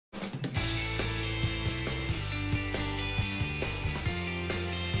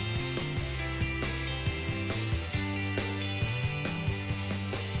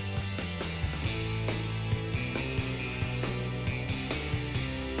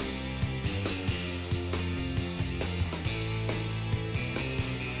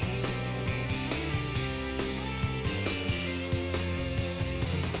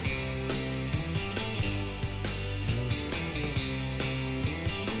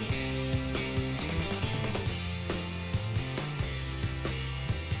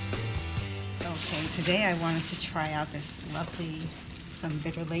today I wanted to try out this lovely from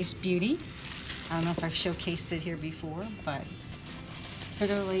Bitter Lace Beauty. I don't know if I've showcased it here before, but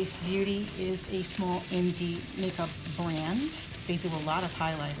Bitter Lace Beauty is a small indie makeup brand. They do a lot of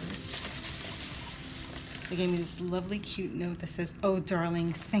highlighters. They gave me this lovely cute note that says, "Oh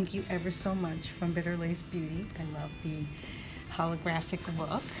darling, thank you ever so much," from Bitter Lace Beauty. I love the holographic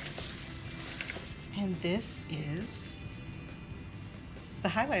look. And this is the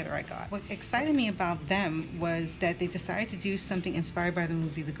highlighter I got. What excited me about them was that they decided to do something inspired by the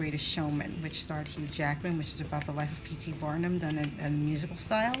movie The Greatest Showman, which starred Hugh Jackman, which is about the life of P.T. Barnum done in a musical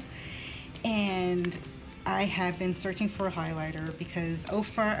style. And I have been searching for a highlighter because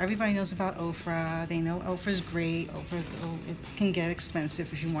Ofra, everybody knows about Ofra. They know Ofra's great. Ofra, it can get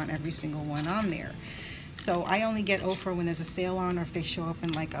expensive if you want every single one on there. So I only get Ofra when there's a sale on, or if they show up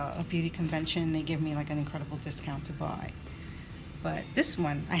in like a beauty convention, they give me like an incredible discount to buy. But this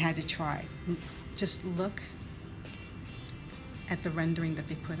one I had to try. Just look at the rendering that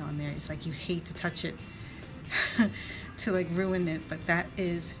they put on there. It's like you hate to touch it to like ruin it, but that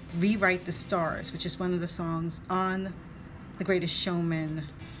is Rewrite the Stars, which is one of the songs on The Greatest Showman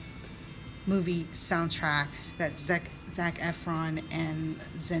movie soundtrack that Zac Efron and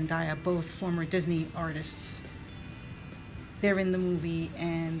Zendaya, both former Disney artists, they're in the movie,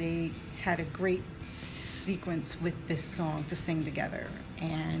 and they had a great sequence with this song to sing together.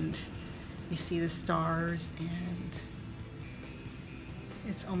 And you see the stars, and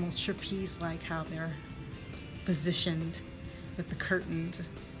it's almost trapeze like how they're positioned with the curtains.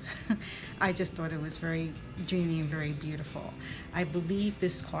 I just thought it was very dreamy and very beautiful. I believe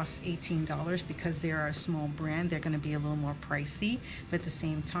this costs $18 because they are a small brand. They're going to be a little more pricey, but at the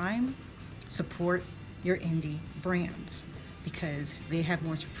same time, support your indie brands because they have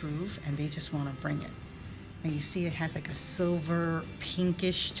more to prove and they just want to bring it. And you see it has like a silver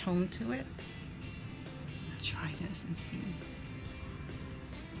pinkish tone to it. I'll try this and see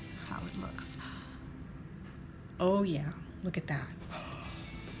how it looks. Oh yeah, look at that.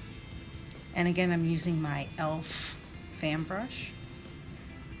 And again, I'm using my e.l.f. fan brush.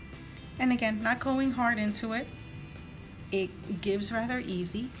 And again, not going hard into it. It gives rather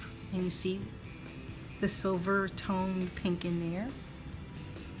easy. And you see the silver toned pink in there.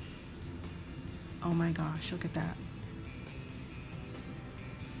 Oh my gosh, look at that.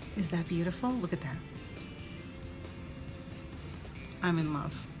 Is that beautiful? Look at that. I'm in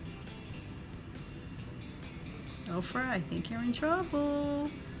love. Ofra, I think you're in trouble.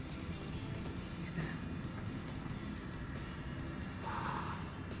 Look at that.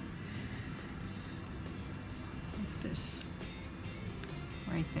 Like this.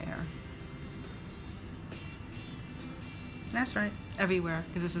 Right there. That's right, everywhere,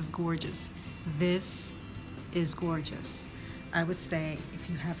 because this is gorgeous. This is gorgeous. I would say if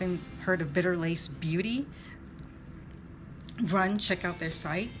you haven't heard of Bitter Lace Beauty, run, check out their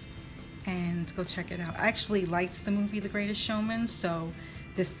site and go check it out. I actually liked the movie The Greatest Showman, so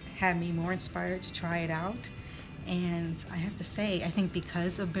this had me more inspired to try it out. And I have to say, I think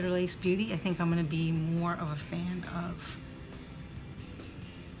because of Bitter Lace Beauty, I think I'm going to be more of a fan of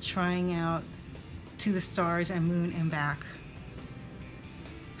trying out To the Stars and Moon and Back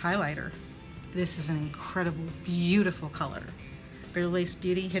highlighter. This is an incredible, beautiful color. Bitter Lace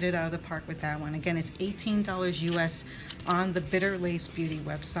Beauty hit it out of the park with that one. Again, it's $18 US on the Bitter Lace Beauty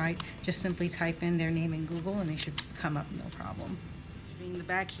website. Just simply type in their name in Google and they should come up no problem. Reading the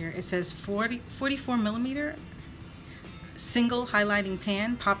back here, it says 44 millimeter single highlighting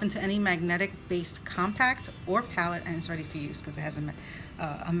pan, pop into any magnetic based compact or palette, and it's ready for use because it has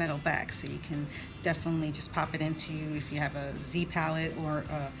a metal back, so you can definitely just pop it into if you have a Z palette or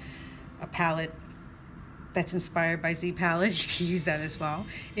a palette that's inspired by Z palette. You can use that as well.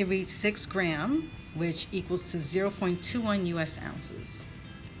 It reads 6 grams, which equals to 0.21 US ounces.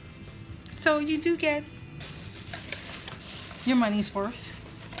 So you do get your money's worth.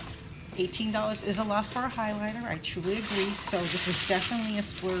 $18 is a lot for a highlighter. I truly agree. So this was definitely a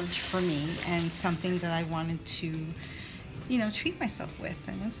splurge for me and something that I wanted to, you know, treat myself with.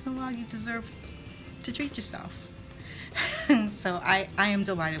 And once in a while, you deserve to treat yourself. So I am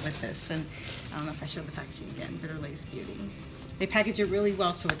delighted with this, and I don't know if I showed the packaging again. Bitter Lace Beauty. They package it really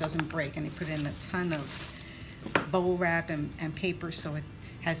well so it doesn't break, and they put in a ton of bubble wrap and paper so it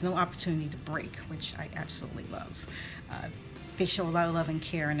has no opportunity to break, which I absolutely love. They show a lot of love and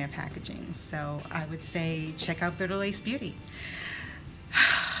care in their packaging, so I would say check out Bitter Lace Beauty.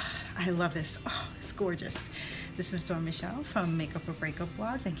 I love this. Oh, it's gorgeous. This is Dawn Michelle from Makeup or Breakup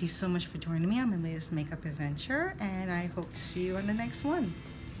Blog. Thank you so much for joining me on my latest makeup adventure, and I hope to see you on the next one.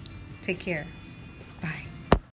 Take care. Bye.